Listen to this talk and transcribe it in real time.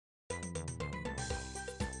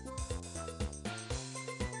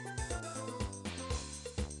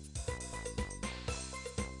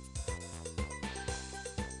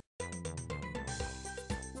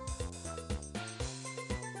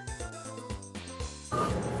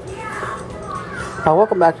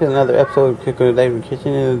Welcome back to another episode of Cooking with Dave in the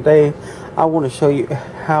Kitchen. And today I want to show you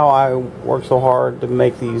how I work so hard to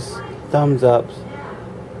make these thumbs ups.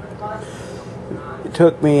 It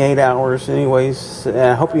took me 8 hours anyways, and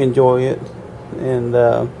I hope you enjoy it. And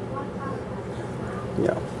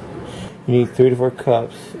yeah, you need 3 to 4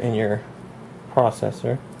 cups in your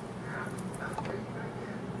processor.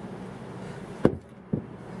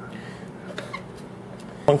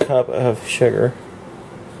 One cup of sugar.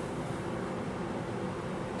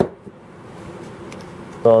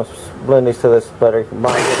 So let's blend these to this better.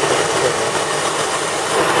 Combine it.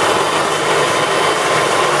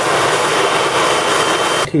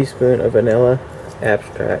 Teaspoon of vanilla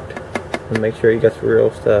extract, and make sure you got the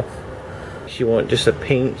real stuff. You want just a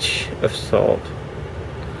pinch of salt,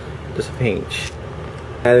 just a pinch.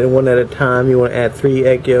 Add it one at a time. You want to add 3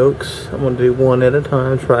 egg yolks. I'm going to do 1 at a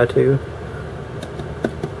time. Try to.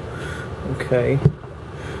 Okay.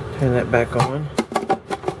 Turn that back on.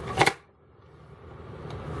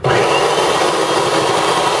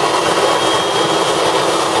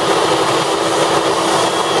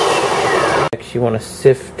 You want to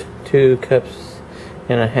sift 2.5 cups.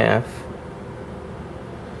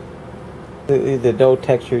 The dough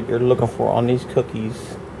texture you're looking for on these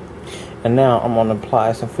cookies. And now I'm going to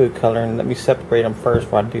apply some food coloring. Let me separate them first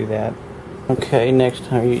before I do that. Okay, next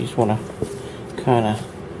time you just want to kind of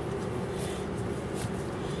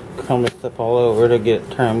crumb this up all over to get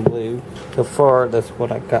it turned blue. So far, that's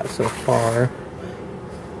what I got so far.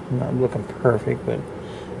 Not looking perfect, but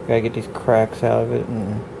gotta get these cracks out of it,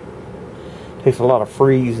 and takes a lot of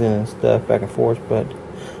freezing and stuff back and forth, but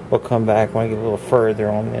we'll come back when I get a little further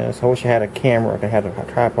on this. I wish I had a camera. I could have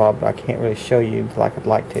a tripod, but I can't really show you like I'd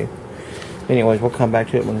like to. Anyways, we'll come back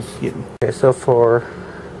to it when it's getting... Okay, so far,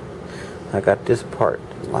 I got this part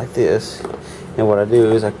like this. And what I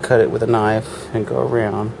do is I cut it with a knife and go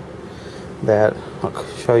around that. I'll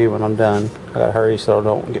show you when I'm done. I gotta hurry so I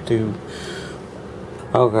don't get too...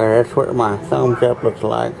 Okay, that's what my thumbs up looks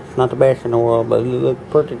like. It's not the best in the world, but it looks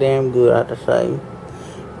pretty damn good, I have to say.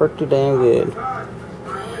 Pretty damn good.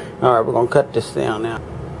 Alright, we're going to cut this down now.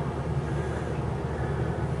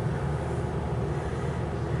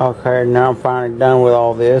 Okay, now I'm finally done with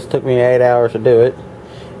all this. Took me 8 hours to do it.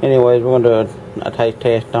 Anyways, we're going to do a taste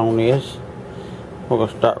test on this. We're going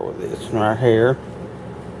to start with this right here.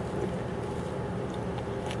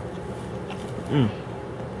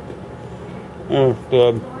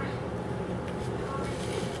 Good.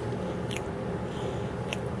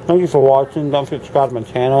 Thank you for watching. Don't forget to subscribe to my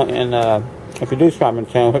channel, and if you do subscribe to my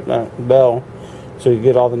channel, hit that bell so you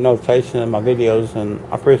get all the notifications of my videos. And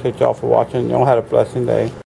I appreciate y'all for watching. Y'all have a blessed day.